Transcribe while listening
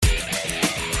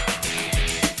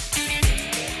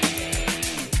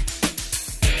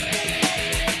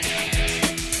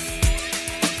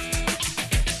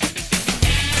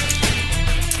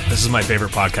my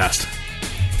favorite podcast.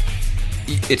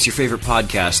 It's your favorite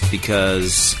podcast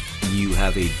because you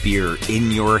have a beer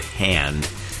in your hand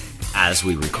as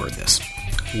we record this.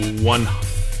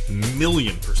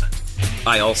 1,000,000%.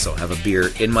 I also have a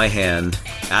beer in my hand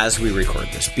as we record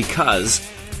this because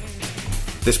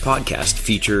this podcast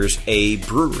features a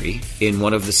brewery in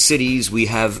one of the cities we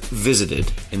have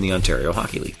visited in the Ontario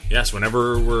Hockey League. Yes,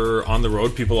 whenever we're on the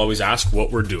road, people always ask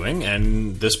what we're doing,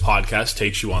 and this podcast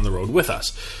takes you on the road with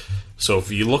us. So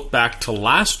if you look back to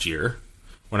last year,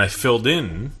 when I filled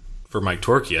in for Mike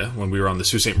Torkia, when we were on the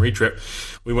Sault Ste. Marie trip,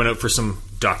 we went out for some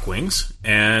duck wings,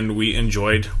 and we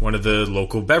enjoyed one of the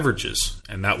local beverages,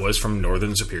 and that was from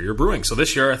Northern Superior Brewing. So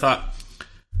this year I thought,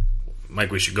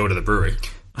 Mike, we should go to the brewery.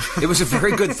 It was a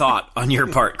very good thought on your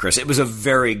part, Chris. It was a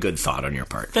very good thought on your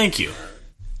part. Thank you.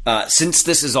 Since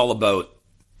this is all about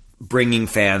bringing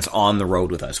fans on the road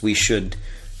with us, we should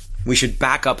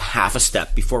back up half a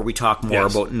step before we talk more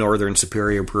about Northern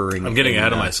Superior Brewing. I'm getting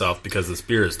ahead of myself because this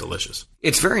beer is delicious.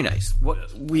 It's very nice.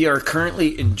 What we are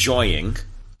currently enjoying,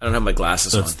 I don't have my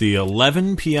glasses on. It's the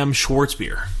 11 p.m. Schwartz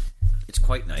beer. It's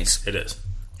quite nice. It is.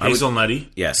 Hazelnutty.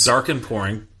 Yes. Dark and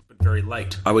pouring, but very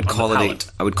light. I would call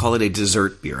it a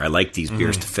dessert beer. I like these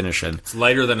beers to finish in. It's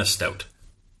lighter than a stout.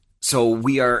 So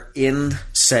we are in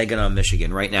Saginaw,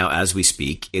 Michigan right now as we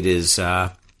speak. It is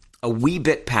a wee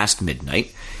bit past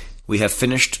midnight. We have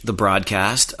finished the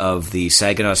broadcast of the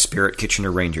Saginaw Spirit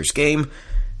Kitchener Rangers game.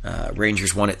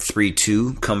 Rangers won at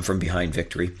 3-2, come from behind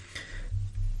victory.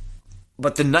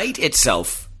 But the night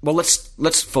itself, well,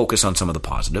 let's focus on some of the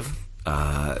positive.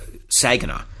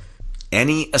 Saginaw.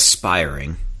 Any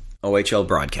aspiring OHL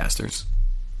broadcasters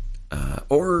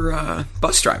or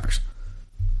bus drivers.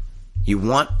 You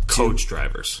want coach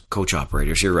drivers. Coach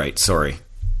operators, you're right, sorry.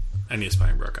 Any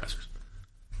aspiring broadcasters.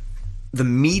 The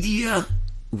media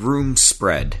room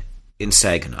spread in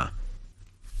Saginaw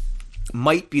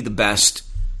might be the best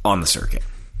on the circuit.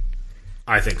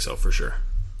 I think so, for sure.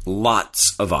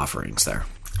 Lots of offerings there.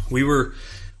 We were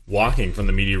walking from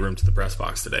the media room to the press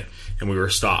box today, and we were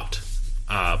stopped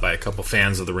by a couple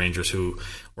fans of the Rangers who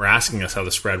were asking us how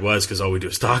the spread was, because all we do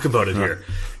is talk about it here.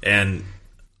 And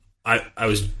I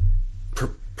was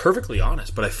perfectly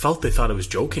honest, but I felt they thought I was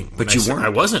joking. But you weren't. I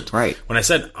wasn't. Right. When I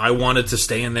said I wanted to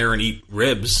stay in there and eat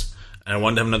ribs, and I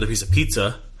wanted to have another piece of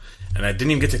pizza, and I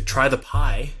didn't even get to try the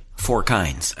pie. 4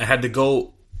 kinds. I had to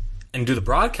go and do the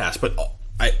broadcast, but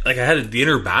I had the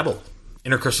inner battle.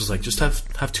 Inner Chris was like, just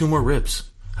have 2 more ribs.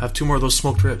 Have 2 more of those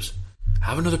smoked ribs.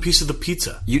 Have another piece of the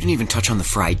pizza. You didn't even touch on the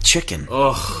fried chicken.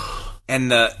 Oh.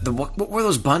 And the what were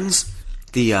those buns?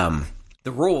 The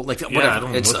roll, like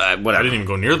whatever. Yeah, whatever. I didn't even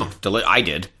go near them. I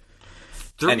did.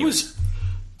 There was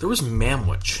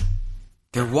Mamwich.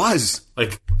 There was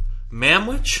like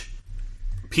Mamwich,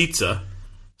 pizza,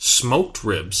 smoked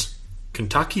ribs,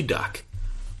 Kentucky duck,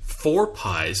 4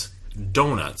 pies,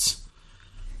 donuts.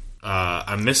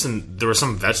 I'm missing. There was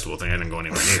some vegetable thing I didn't go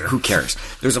anywhere near. Who cares?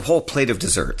 There's a whole plate of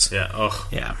desserts. Yeah. Oh.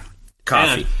 Yeah.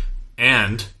 Coffee.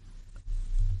 And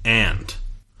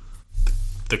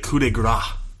the coup de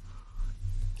grace.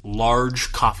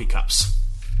 Large coffee cups.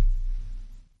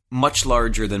 Much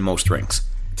larger than most rinks.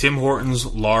 Tim Hortons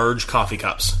large coffee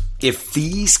cups. If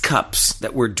these cups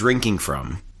that we're drinking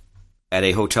from at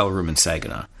a hotel room in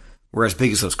Saginaw were as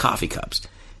big as those coffee cups,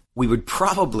 we would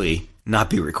probably not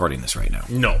be recording this right now.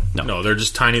 No. They're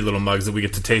just tiny little mugs that we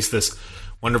get to taste this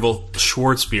wonderful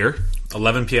Schwartz beer,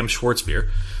 11 p.m. Schwartz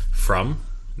beer from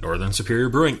Northern Superior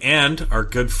Brewing and our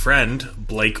good friend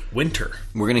Blake Winter.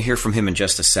 We're going to hear from him in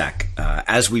just a sec.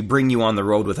 As we bring you on the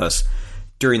road with us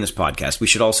during this podcast, we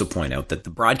should also point out that the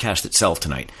broadcast itself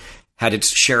tonight had its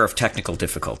share of technical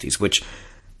difficulties, which,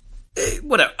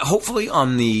 hopefully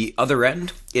on the other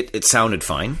end, it sounded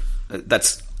fine.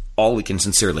 That's all we can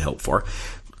sincerely hope for.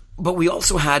 But we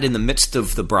also had in the midst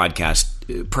of the broadcast,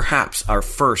 perhaps our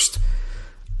first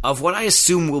of what I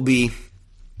assume will be,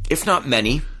 if not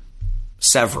many,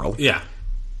 several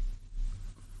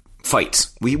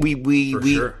fights. We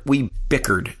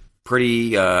bickered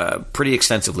pretty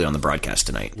extensively on the broadcast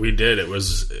tonight. We did. It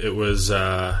was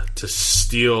to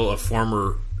steal a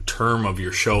former term of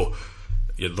your show,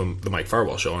 the Mike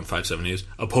Farwell show on 570 News,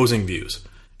 opposing views.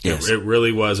 Yes. It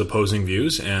really was opposing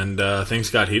views, and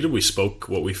things got heated. We spoke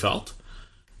what we felt,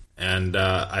 and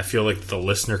I feel like the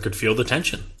listener could feel the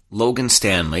tension. Logan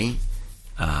Stanley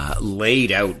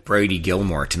laid out Brady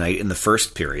Gilmore tonight in the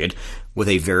first period with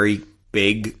a very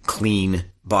big, clean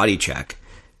body check,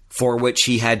 for which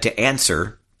he had to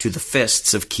answer to the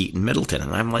fists of Keaton Middleton.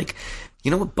 And I'm like, you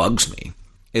know what bugs me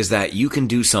is that you can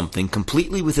do something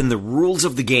completely within the rules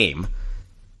of the game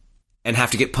and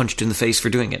have to get punched in the face for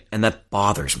doing it. And that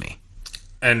bothers me.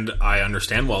 And I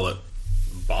understand while it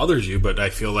bothers you, but I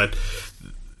feel that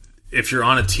if you're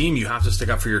on a team, you have to stick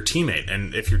up for your teammate.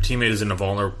 And if your teammate is in a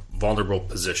vulnerable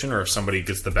position, or if somebody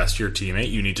gets the best of your teammate,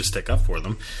 you need to stick up for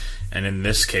them. And in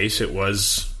this case, it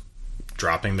was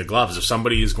dropping the gloves. If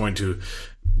somebody is going to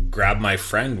grab my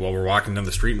friend while we're walking down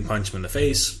the street and punch him in the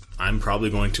face, I'm probably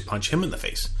going to punch him in the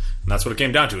face. And that's what it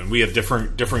came down to. And we have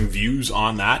different views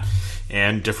on that,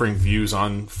 and differing views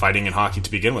on fighting in hockey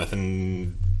to begin with.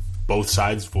 And both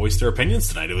sides voiced their opinions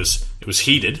tonight. It was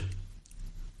heated,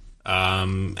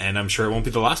 and I'm sure it won't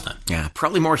be the last time. Yeah,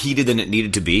 probably more heated than it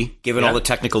needed to be, given all the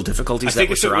technical difficulties that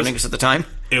were surrounding us at the time.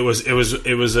 It was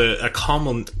a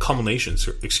culmination.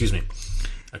 Excuse me,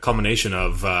 a culmination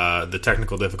of the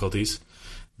technical difficulties,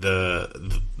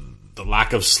 the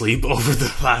lack of sleep over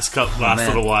the last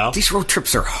little while. These road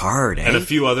trips are hard, and a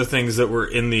few other things that were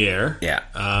in the air. Yeah,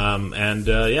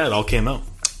 it all came out.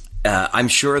 I'm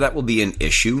sure that will be an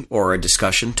issue or a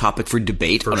discussion topic for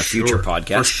debate on a future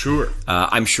podcast. For sure.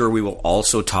 I'm sure we will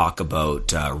also talk about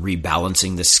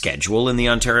rebalancing the schedule in the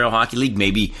Ontario Hockey League,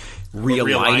 maybe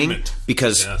realigning.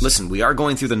 Because, listen, we are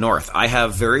going through the North. I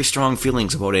have very strong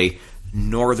feelings about a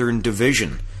Northern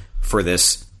division for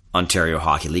this Ontario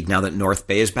Hockey League now that North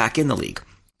Bay is back in the league.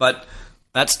 But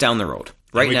that's down the road.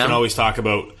 Right now, we can always talk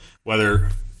about whether,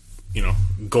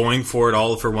 going for it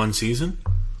all for one season,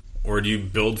 or do you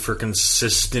build for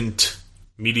consistent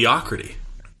mediocrity?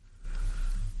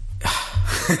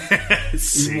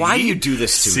 Why do you do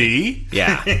this to me?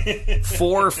 Yeah.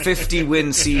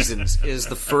 450-win seasons is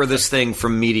the furthest thing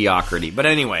from mediocrity. But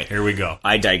anyway. Here we go.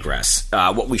 I digress.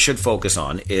 What we should focus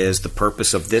on is the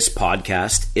purpose of this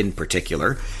podcast in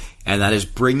particular, and that is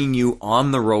bringing you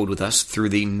on the road with us through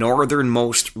the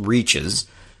northernmost reaches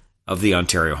of the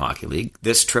Ontario Hockey League.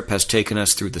 This trip has taken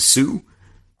us through the Soo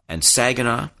and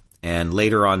Saginaw, and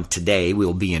later on today, we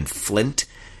will be in Flint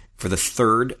for the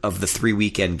third of the 3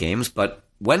 weekend games. But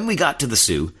when we got to the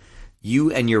Soo,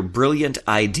 you and your brilliant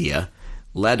idea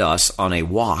led us on a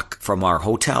walk from our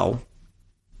hotel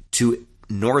to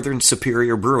Northern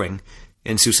Superior Brewing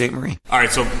in Sault Ste. Marie. All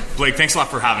right, so Blake, thanks a lot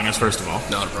for having us, first of all.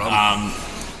 Not a problem.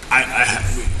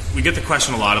 We get the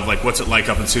question a lot of, what's it like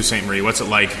up in Sault Ste. Marie? What's it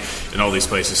like in all these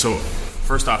places? So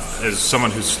first off, as someone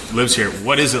who lives here,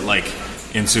 what is it like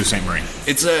in Sault Ste. Marie?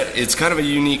 It's kind of a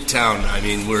unique town. I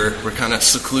mean, we're kind of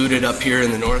secluded up here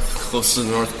in the north, close to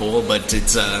the North Pole, but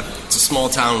it's a small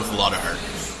town with a lot of heart,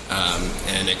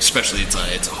 and especially it's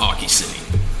a hockey city.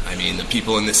 I mean, the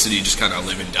people in this city just kind of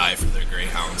live and die for their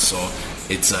Greyhounds, so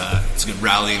it's a good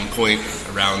rallying point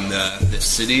around this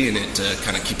city, and it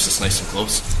kind of keeps us nice and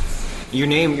close.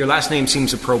 Your last name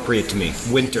seems appropriate to me.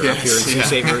 Winter up here in Sault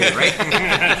Ste. Marie, right?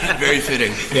 Very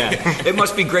fitting. Yeah. It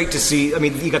must be great to see. I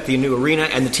mean, you got the new arena,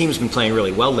 and the team's been playing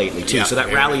really well lately, too. Yeah, so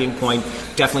that rallying point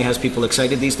definitely has people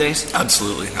excited these days?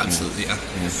 Absolutely, yeah.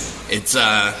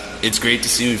 It's great to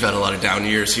see. We've had a lot of down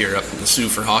years here up in the Soo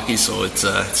for hockey, so it's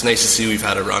nice to see we've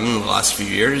had a run in the last few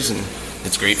years, and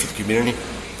it's great for the community.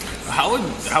 How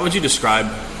would you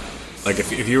describe,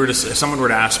 if someone were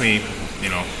to ask me,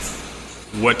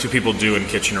 what do people do in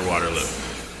Kitchener-Waterloo?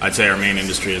 I'd say our main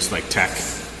industry is tech.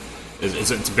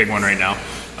 It's a big one right now,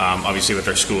 obviously with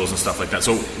our schools and stuff like that.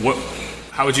 So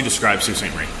how would you describe Sault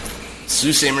Ste. Marie?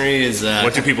 Sault Ste. Marie is...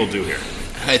 what do people do here?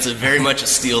 It's very much a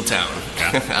steel town.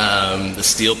 Yeah. The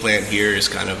steel plant here is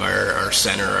kind of our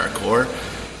center, our core.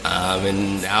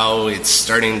 And now it's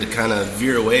starting to kind of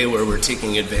veer away where we're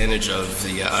taking advantage of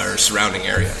our surrounding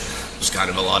area. There's kind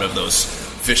of a lot of those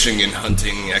fishing and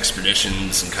hunting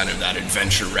expeditions, and kind of that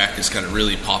adventure rec is kind of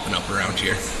really popping up around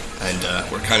here,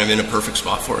 and we're kind of in a perfect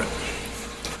spot for it.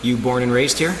 You born and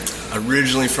raised here?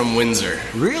 Originally from Windsor.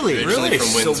 Really? From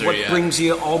Windsor, so what brings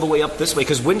you all the way up this way?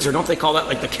 Because Windsor, don't they call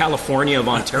that the California of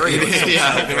Ontario?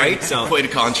 Yeah, right? So quite a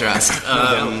contrast.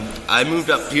 I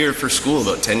moved up here for school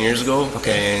about 10 years ago,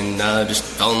 and just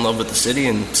fell in love with the city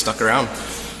and stuck around.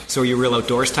 So you're a real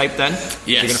outdoors type then? Yes.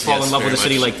 You're going to fall in love with a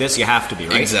city like this, you have to be,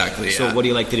 right? Exactly, yeah. So what do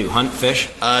you like to do? Hunt, fish?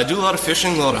 Do a lot of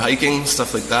fishing, a lot of hiking,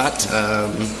 stuff like that.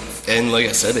 And like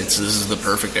I said, this is the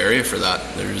perfect area for that.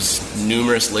 There's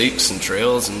numerous lakes and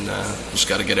trails, and just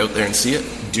got to get out there and see it.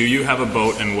 Do you have a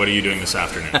boat, and what are you doing this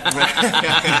afternoon?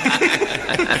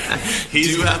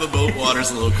 Do have a boat. Water's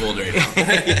a little cold right now.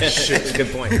 It's a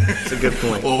good point. It's a good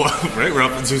point. Well, right, we're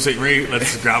up in Sault Ste. Marie.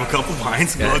 Let's grab a couple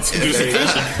pints and go out and do some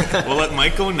fishing. We'll let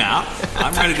Mike go nap.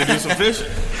 I'm ready to do some fishing.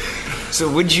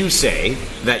 So would you say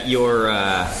that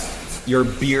your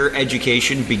beer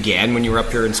education began when you were up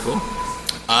here in school?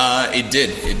 It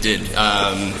did.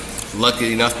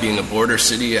 Lucky enough, being a border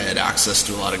city, I had access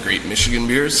to a lot of great Michigan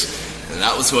beers, and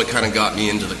that was what kind of got me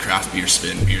into the craft beer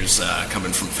spin. Beers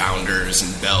coming from Founders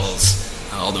and Bell's,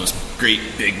 all those great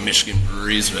big Michigan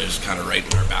breweries, but it was kind of right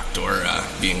in our back door,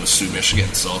 being with Sioux,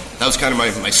 Michigan. So that was kind of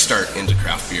my start into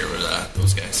craft beer with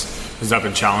those guys. Has that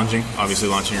been challenging, obviously,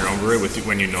 launching your own brewery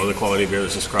when you know the quality of beer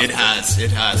that's just craft beer?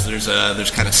 It has. There's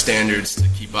kind of standards to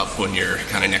keep up when you're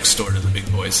kind of next door to the big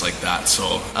boys like that.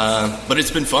 So, but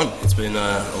it's been fun. It's been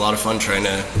a lot of fun trying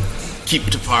to keep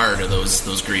to par to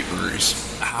those great breweries.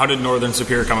 How did Northern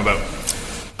Superior come about?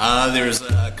 There's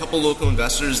a couple local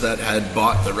investors that had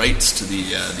bought the rights to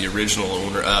the original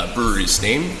brewery's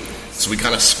name. So we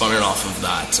kind of spun it off of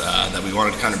that we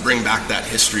wanted to kind of bring back that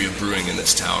history of brewing in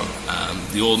this town.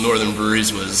 The old Northern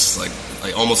Breweries was like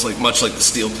almost like much like the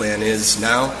steel plant is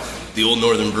now. The old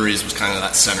Northern Breweries was kind of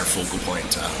that center focal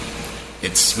point.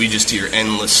 We just hear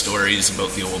endless stories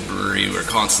about the old brewery. We're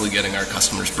constantly getting our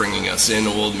customers bringing us in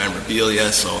old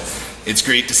memorabilia. So it's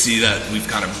great to see that we've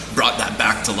kind of brought that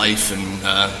back to life and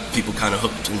people kind of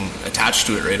hooked and attached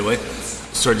to it right away.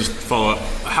 So just follow up.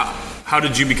 How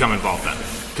did you become involved then?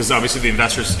 Because obviously the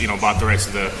investors, bought the rights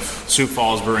to the Sioux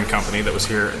Falls Brewing Company that was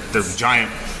here. There's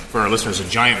giant, for our listeners, a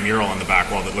giant mural on the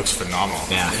back wall that looks phenomenal.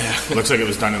 Yeah. It looks like it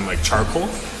was done in like charcoal.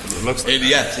 It looks like it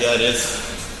is.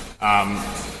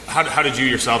 How did you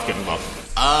yourself get involved?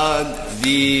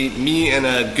 Me and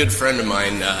a good friend of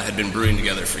mine had been brewing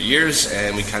together for years,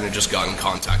 and we kind of just got in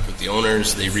contact with the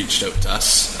owners. They reached out to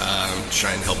us to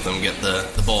try and help them get the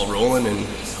ball rolling and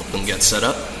help them get set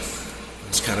up.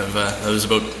 It's kind of that was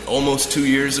about almost 2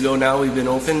 years ago now we've been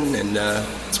open, and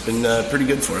it's been pretty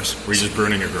good for us. Were you just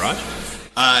brewing in your garage?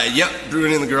 Yep,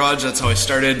 brewing in the garage. That's how I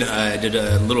started. I did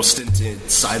a little stint in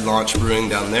side launch brewing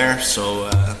down there, so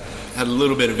had a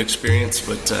little bit of experience,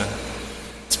 but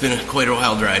it's been quite a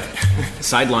wild ride.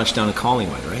 Side launch down in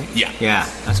Collingwood, right? Yeah. Yeah,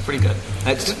 that's pretty good.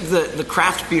 The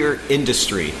craft beer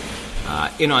industry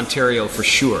in Ontario, for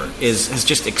sure, has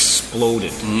just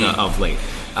exploded of late.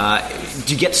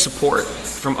 Do you get support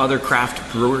from other craft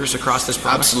brewers across this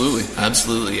province?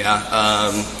 Absolutely,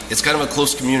 yeah. It's kind of a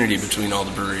close community between all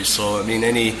the breweries, so I mean,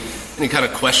 any kind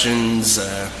of questions,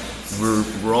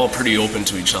 we're all pretty open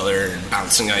to each other,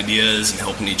 bouncing ideas and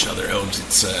helping each other out.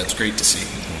 It's great to see.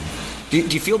 Do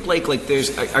you feel, Blake, like Do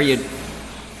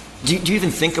you even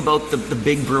think about the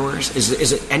big brewers?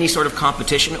 Is it any sort of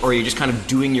competition, or are you just kind of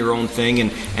doing your own thing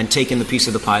and taking the piece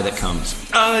of the pie that comes?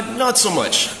 Not so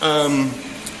much.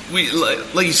 We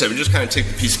like you said, we just kind of take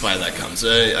the piece of pie that comes.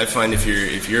 I find if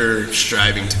you're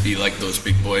striving to be like those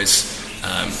big boys,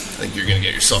 I think you're going to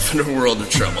get yourself into a world of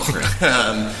trouble.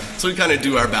 So we kind of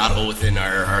do our battle within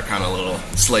our kind of little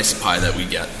slice of pie that we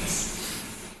get.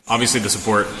 Obviously, the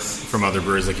support from other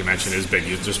breweries, like you mentioned, is big.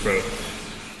 You just about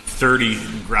 30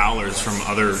 growlers from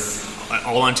other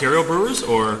all Ontario brewers,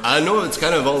 or? No, it's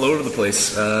kind of all over the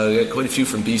place. We got quite a few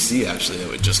from BC, actually,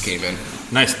 that just came in.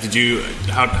 Nice.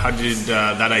 How did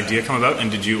that idea come about,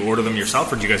 and did you order them yourself,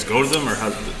 or did you guys go to them, or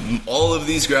how? All of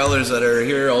these growlers that are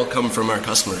here all come from our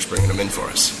customers bringing them in for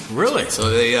us. Really? So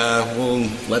they we'll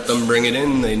let them bring it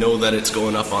in. They know that it's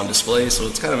going up on display, so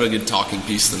it's kind of a good talking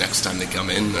piece the next time they come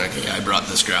in. Like, I brought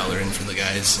this growler in for the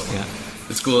guys. So. Yeah.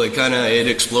 It's cool. It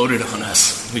exploded on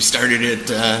us. We started it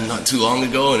not too long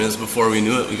ago, and as before we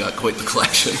knew it, we got quite the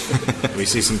collection. We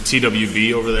see some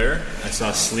TWB over there. I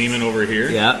saw Sleeman over here.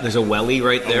 Yeah, there's a Welly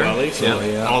right there. So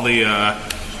yeah. All the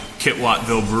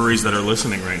Kitwattville breweries that are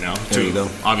listening right now. There you go.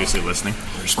 Obviously listening.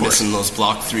 We're just missing those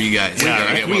Block 3 guys. Yeah,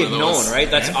 right? We had known, right?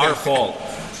 That's our fault.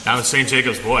 That was St.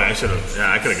 Jacob's Boy. I could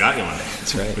have got you one day.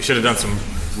 That's right. We should have done some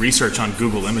research on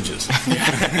Google Images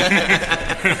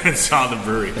and saw the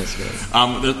brewery. That's good.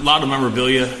 There's a lot of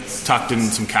memorabilia tucked in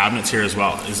some cabinets here as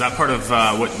well. Is that part of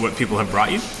what people have brought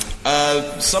you?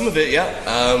 Some of it,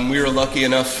 yeah. We were lucky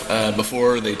enough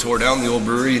before they tore down the old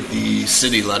brewery, the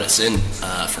city let us in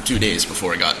for 2 days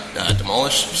before it got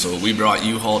demolished. So we brought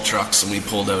U-Haul trucks and we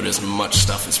pulled out as much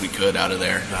stuff as we could out of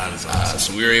there. That is awesome.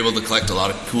 So we were able to collect a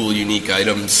lot of cool, unique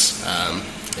items.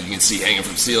 And you can see hanging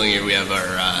from the ceiling here, we have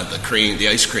our the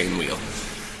ice crane wheel.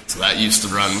 So that used to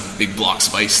run big blocks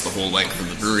of ice the whole length of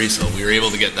the brewery. So we were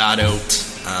able to get that out.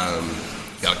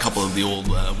 Got a couple of the old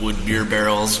wood beer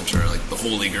barrels, which are like the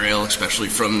holy grail, especially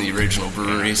from the original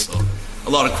brewery. So a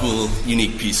lot of cool,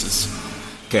 unique pieces.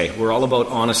 Okay, we're all about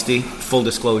honesty, full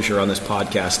disclosure on this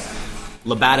podcast.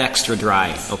 Labatt Extra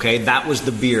Dry, okay? That was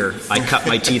the beer I cut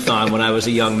my teeth on when I was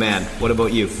a young man. What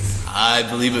about you? I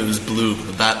believe it was Blue,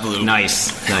 Labatt Blue.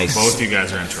 Nice. Both of you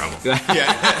guys are in trouble.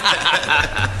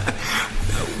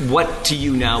 What to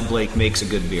you now, Blake, makes a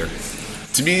good beer?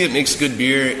 To me, it makes good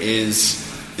beer is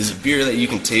a beer that you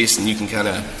can taste and you can kind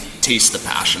of taste the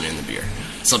passion in the beer.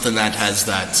 something that has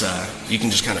that you can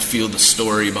just kind of feel the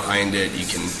story behind it. You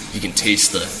can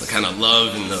taste the kind of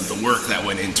love and the work that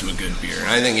went into a good beer. And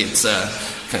I think it's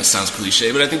kind of sounds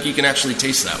cliche, but I think you can actually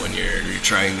taste that when you're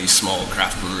trying these small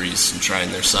craft breweries and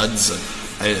trying their suds.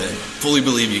 I fully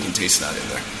believe you can taste that in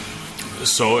there.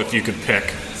 So if you could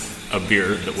pick a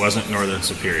beer that wasn't Northern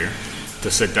Superior to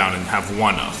sit down and have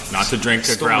one of, not to drink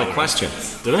a growler. My question.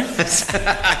 Did I? Is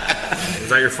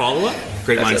that your follow-up?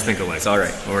 Great minds think alike. It's all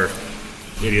right. Or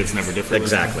idiots never differ.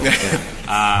 Exactly.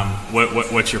 Yeah.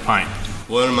 What's your pint?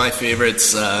 One of my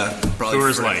favorites, probably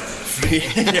Coors Light.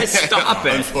 Stop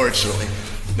it. Unfortunately.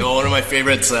 No, one of my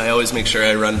favorites, I always make sure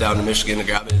I run down to Michigan to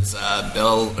grab is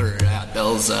Bell's,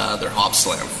 their Hop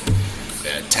Slam.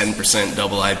 10%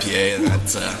 double IPA, and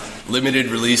that's limited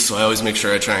release, so I always make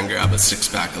sure I try and grab a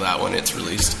 6-pack of that when it's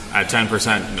released. At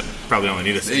 10%, probably only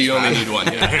need a 6-pack. You only need one,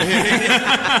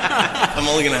 yeah. I'm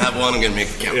only going to have one, I'm going to make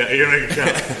it count. Yeah, you're going to make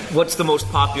it count. What's the most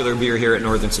popular beer here at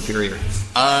Northern Superior?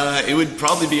 It would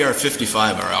probably be our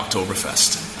 55, our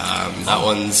Oktoberfest. That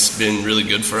one's been really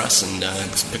good for us, and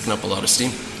it's picking up a lot of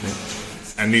steam. Yeah.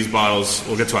 And these bottles,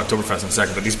 we'll get to Oktoberfest in a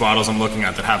second, but these bottles I'm looking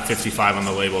at that have 55 on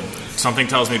the label, something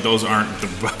tells me those aren't the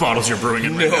bottles you're brewing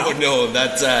in right now. No,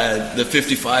 that's the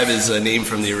 55 is a name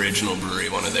from the original brewery,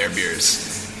 one of their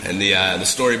beers. And the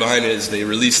story behind it is they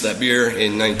released that beer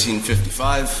in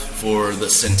 1955 for the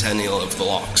centennial of the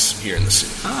Locks here in the Sioux.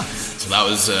 So that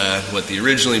was what the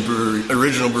original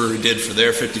brewery did for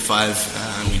their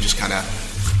 55, and we just kind of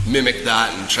mimicked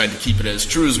that and tried to keep it as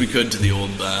true as we could to the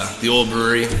old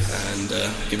brewery and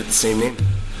give it the same name.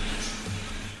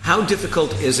 How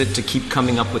difficult is it to keep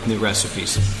coming up with new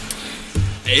recipes?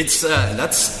 It's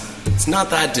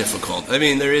not that difficult. I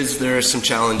mean, there are some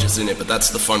challenges in it, but that's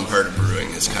the fun part of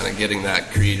brewing, is kind of getting that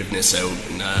creativeness out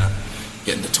and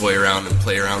getting to toy around and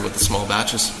play around with the small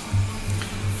batches.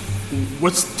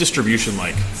 What's distribution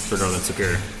like for Northern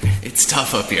Superior? It's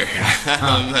tough up here.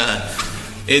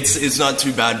 It's not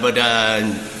too bad, but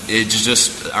it's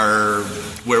just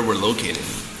where we're located.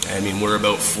 I mean, we're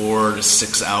about 4 to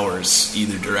 6 hours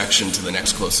either direction to the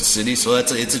next closest city, so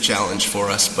it's a challenge for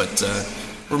us, but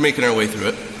we're making our way through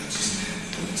it.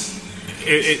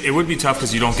 It would be tough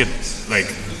because you don't get,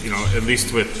 at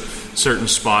least with certain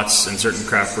spots and certain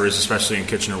craft breweries, especially in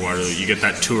Kitchener-Waterloo, you get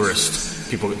that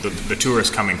the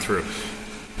tourists coming through.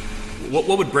 What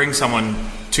would bring someone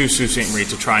to Sault Ste. Marie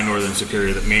to try Northern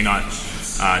Superior that may not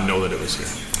know that it was here?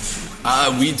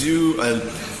 We do.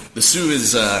 The Sioux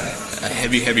is a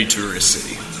heavy tourist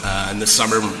city. In the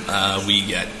summer, we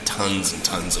get tons and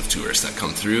tons of tourists that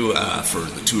come through for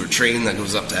the tour train that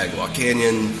goes up to Agawam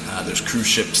Canyon. There's cruise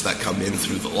ships that come in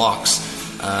through the locks.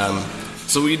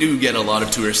 So we do get a lot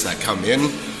of tourists that come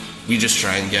in. We just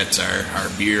try and get our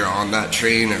beer on that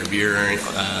train, our beer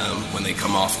when they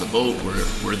come off the boat.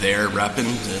 We're there repping,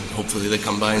 and hopefully they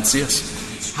come by and see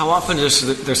us. How often is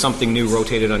there something new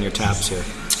rotated on your taps here?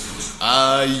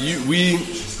 We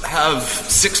have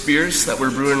 6 beers that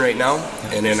we're brewing right now,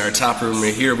 and in our tap room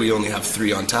right here, we only have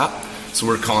 3 on tap. So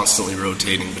we're constantly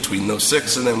rotating between those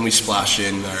 6, and then we splash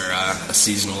in a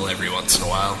seasonal every once in a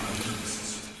while.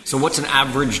 So what's an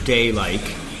average day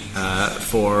like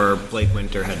for Blake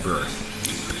Winter, head brewer?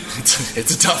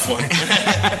 It's a tough one.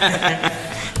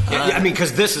 I mean,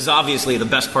 because this is obviously the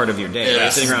best part of your day. Yeah,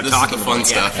 right? Sitting around talking is the fun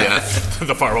stuff, yeah.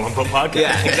 The Farwell and Pope podcast.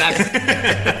 Yeah, exactly.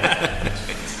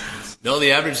 No,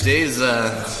 the average day is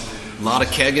a lot of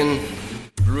kegging,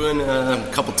 brewing a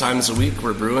couple times a week.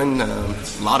 We're brewing a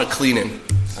lot of cleaning.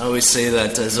 I always say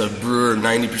that as a brewer,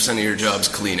 90% of your job's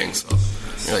cleaning. So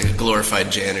you're like a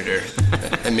glorified janitor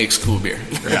that makes cool beer.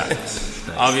 Yeah.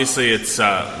 Obviously, it's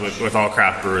with all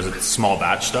craft brewers, it's small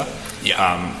batch stuff.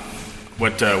 Yeah.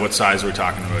 What size are we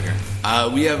talking about here?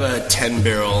 We have a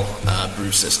 10-barrel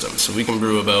brew system, so we can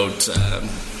brew about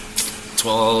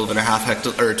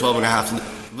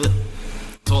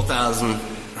 12,000.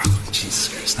 Oh, Jesus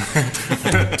Christ!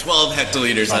 12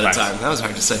 hectoliters at a time. That was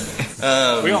hard to say.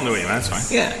 We all knew what you meant. That's fine.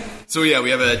 Yeah. So yeah, we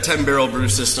have a 10-barrel brew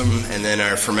system, and then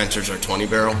our fermenters are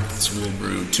 20-barrel. So we'll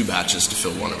brew 2 batches to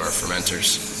fill one of our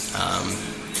fermenters.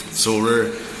 So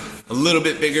we're a little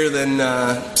bit bigger than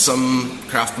some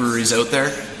craft breweries out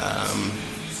there,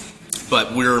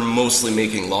 but we're mostly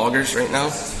making lagers right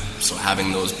now. So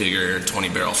having those bigger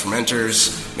 20-barrel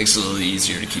fermenters makes it a little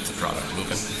easier to keep the product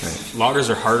moving. Right. Lagers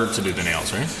are harder to do than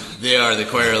ales, right? They are. They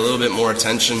require a little bit more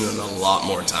attention and a lot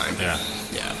more time. Yeah.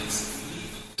 Yeah.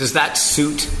 Does that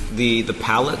suit the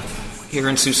palate here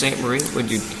in Sault Ste. Marie?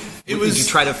 Did you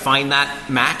try to find that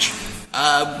match?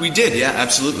 We did, yeah,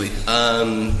 absolutely.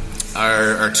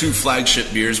 Our 2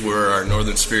 flagship beers were our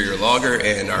Northern Superior Lager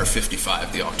and our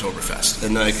 55, the Oktoberfest.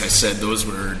 And like I said, those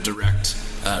were direct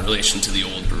relation to the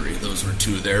old brewery. Those were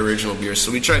two of their original beers.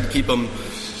 So we tried to keep them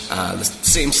the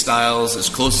same styles, as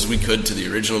close as we could to the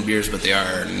original beers, but they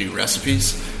are new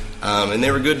recipes. And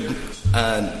they were good,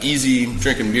 easy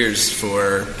drinking beers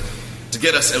to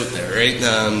get us out there, right?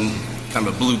 Kind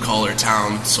of a blue-collar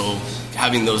town, so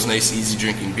having those nice, easy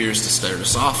drinking beers to start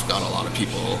us off got a lot of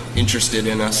people interested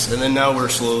in us. And then now we're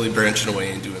slowly branching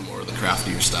away and doing more of the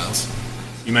craftier styles.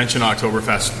 You mentioned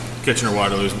Oktoberfest.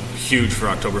 Kitchener-Waterloo is huge for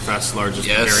Oktoberfest, largest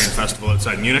Bavarian festival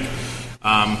outside Munich.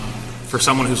 For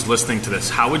someone who's listening to this,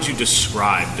 how would you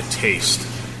describe the taste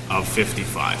of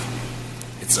 55?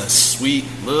 It's a sweet,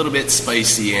 little bit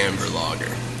spicy amber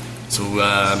lager. So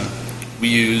we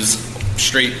use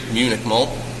straight Munich malt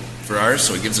for ours,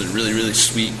 so it gives it a really, really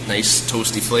sweet, nice,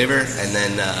 toasty flavor. And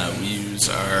then we use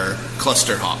our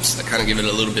cluster hops that kind of give it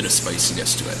a little bit of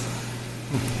spiciness to it.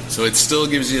 So it still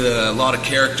gives you a lot of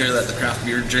character that the craft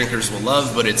beer drinkers will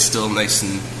love, but it's still nice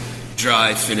and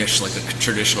dry finish like a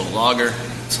traditional lager.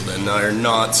 So then our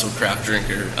not so craft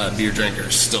beer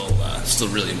drinkers still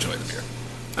really enjoy the beer.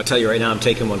 I'll tell you right now, I'm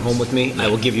taking one home with me. I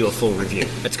will give you a full review.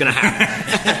 It's going to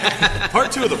happen.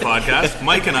 Part 2 of the podcast,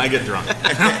 Mike and I get drunk.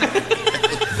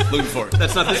 Looking forward.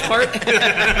 That's not this part?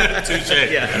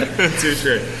 Touche. Yeah.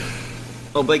 Touche.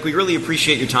 Well, Blake, we really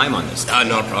appreciate your time on this.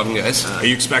 No problem, guys. Are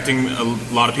you expecting a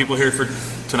lot of people here for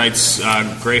tonight's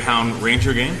Greyhound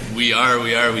Ranger game? We are.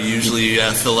 We usually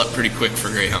fill up pretty quick for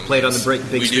Greyhound. Played on the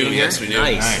big screen here? Yes, we do.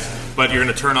 Nice. But you're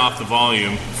going to turn off the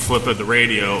volume, flip the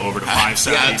radio over to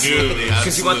 570 absolutely.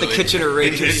 Because you want the Kitchener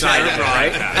Ranger side of it,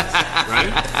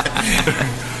 right?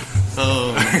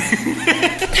 Oh.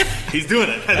 He's doing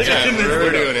it.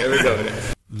 We're doing it. We're doing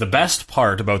it. The best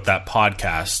part about that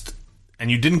podcast,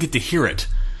 and you didn't get to hear it,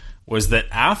 was that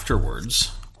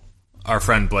afterwards, our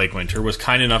friend Blake Winter was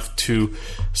kind enough to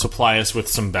supply us with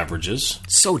some beverages.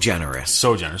 So generous.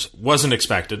 So generous. Wasn't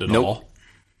expected at all.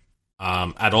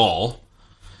 At all.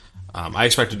 I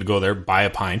expected to go there, buy a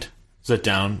pint, sit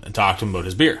down, and talk to him about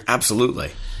his beer.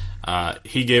 Absolutely.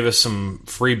 He gave us some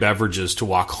free beverages to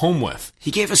walk home with.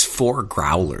 He gave us 4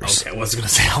 growlers. Okay, I wasn't going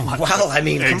to say how much. Well, I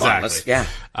mean, come on. Exactly.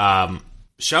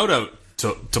 Shout out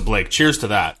to Blake. Cheers to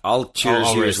that. I'll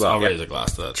cheers you as well. I'll raise a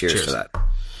glass to that. Cheers to that.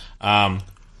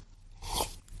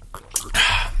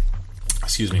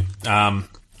 Excuse me.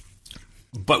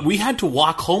 But we had to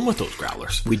walk home with those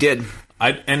growlers. We did.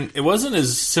 And it wasn't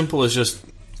as simple as just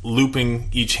looping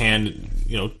each hand,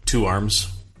 2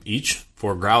 arms each,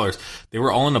 4 growlers. They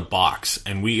were all in a box,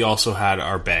 and we also had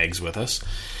our bags with us.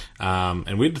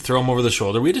 And we had to throw them over the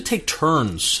shoulder. We had to take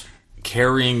turns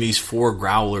carrying these 4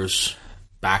 growlers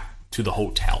back to the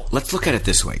hotel. Let's look at it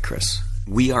this way, Chris.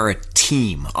 We are a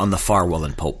team on the Farwell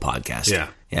and Pope podcast.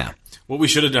 Yeah. What we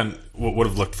should have done, what would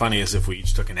have looked funny, is if we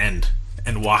each took an end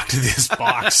and walked this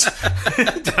box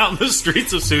down the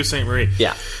streets of Sault Ste. Marie.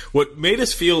 Yeah. What made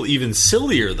us feel even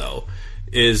sillier, though,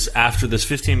 is after this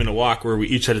 15-minute walk where we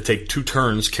each had to take 2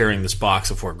 turns carrying this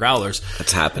box of 4 growlers.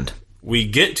 That's happened. We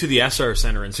get to the SR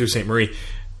Center in Sault Ste. Marie,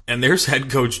 and there's head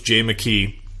coach Jay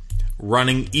McKee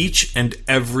running each and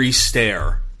every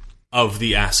stair of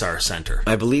the SR Center.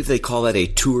 I believe they call that a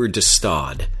tour de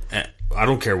stade. I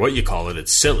don't care what you call it.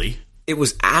 It's silly. It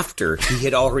was after he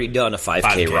had already done a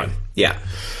 5K run. Yeah.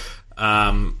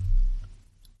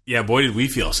 Yeah, boy, did we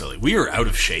feel silly. We were out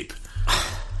of shape.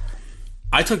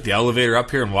 I took the elevator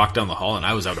up here and walked down the hall, and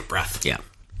I was out of breath. Yeah.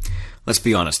 Let's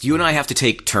be honest. You and I have to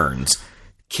take turns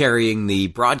carrying the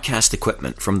broadcast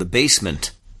equipment from the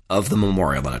basement of the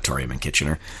Memorial Auditorium in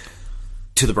Kitchener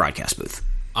to the broadcast booth.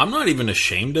 I'm not even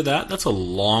ashamed of that. That's a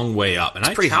long way up. And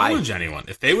I pretty challenge high. anyone,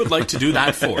 if they would like to do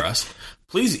that for us,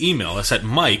 please email us at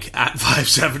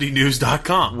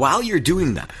mike@570news.com. While you're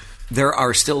doing that, there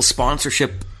are still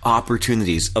sponsorship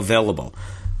opportunities available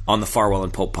on the Farwell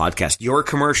and Pope podcast. Your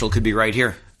commercial could be right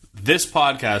here. This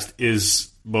podcast is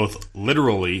both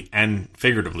literally and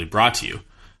figuratively brought to you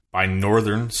by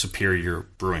Northern Superior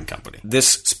Brewing Company. This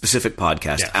specific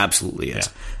podcast absolutely is.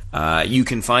 Yeah. You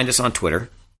can find us on Twitter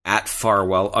at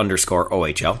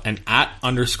Farwell_OHL. And at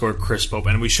 _Chris Pope.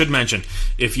 And we should mention,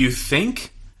 if you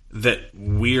think that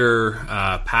we're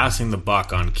passing the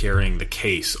buck on carrying the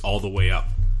case all the way up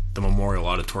the Memorial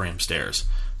Auditorium stairs,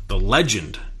 the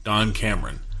legend Don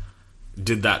Cameron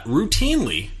did that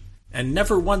routinely and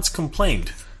never once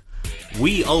complained.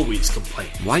 We always complain.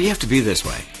 Why do you have to be this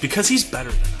way? Because he's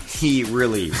better than us. He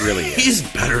really, really is. He's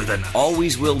better than us.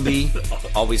 Always will be.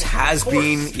 Always has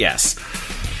been. Yes.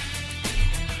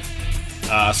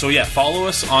 Follow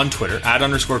us on Twitter at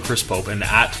 _Chris Pope and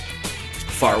at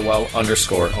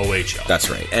Farwell_OHL. That's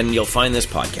right. And you'll find this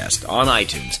podcast on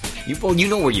iTunes. You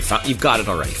know where you've got it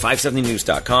already.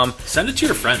 570news.com. Send it to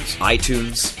your friends.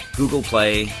 iTunes, Google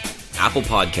Play, Apple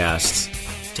Podcasts.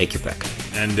 Take your pick.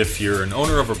 And if you're an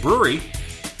owner of a brewery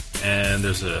and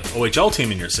there's a OHL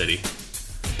team in your city,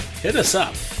 hit us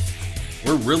up.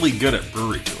 We're really good at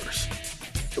brewery tours.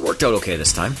 It worked out okay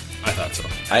this time. I thought so.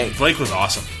 I- Blake was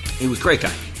awesome. He was a great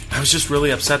guy. I was just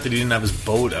really upset that he didn't have his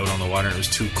boat out on the water and it was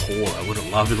too cold. I would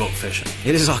have loved to go out fishing.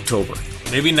 It is October.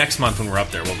 Maybe next month when we're up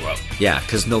there, we'll go out. Yeah,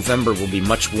 because November will be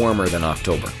much warmer than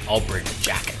October. I'll bring a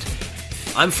jacket.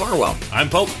 I'm Farwell. I'm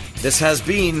Pope. This has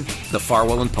been the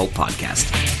Farwell and Pope Podcast.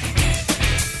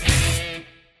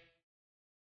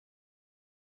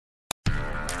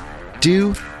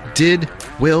 Did,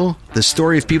 Will, the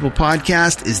Story of People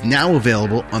podcast is now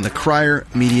available on the Crier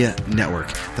Media Network.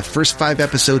 The first 5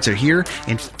 episodes are here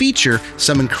and feature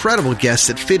some incredible guests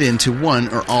that fit into one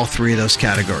or all 3 of those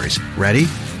categories. Ready?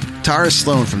 Tara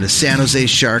Sloan from the San Jose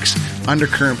Sharks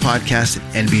Undercurrent podcast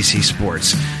at NBC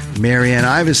Sports. Marianne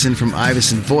Iveson from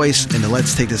Iveson Voice and the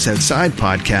Let's Take This Outside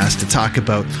podcast to talk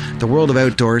about the world of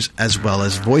outdoors as well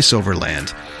as voiceover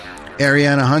land.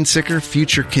 Ariana Hunsicker,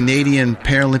 future Canadian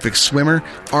Paralympic swimmer,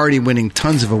 already winning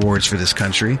tons of awards for this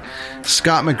country.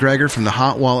 Scott McGregor from the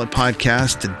Hot Wallet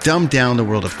podcast to dumb down the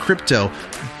world of crypto,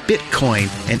 Bitcoin,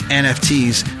 and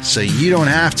NFTs so you don't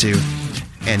have to.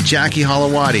 And Jackie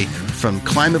Holowati from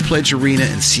Climate Pledge Arena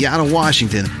in Seattle,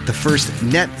 Washington, the first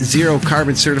net zero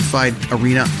carbon certified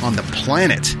arena on the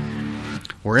planet.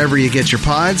 Wherever you get your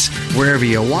pods, wherever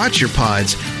you watch your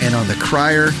pods, and on the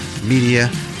Crier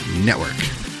Media Network.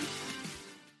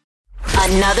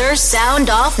 Another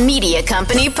Sound Off Media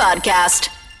Company podcast.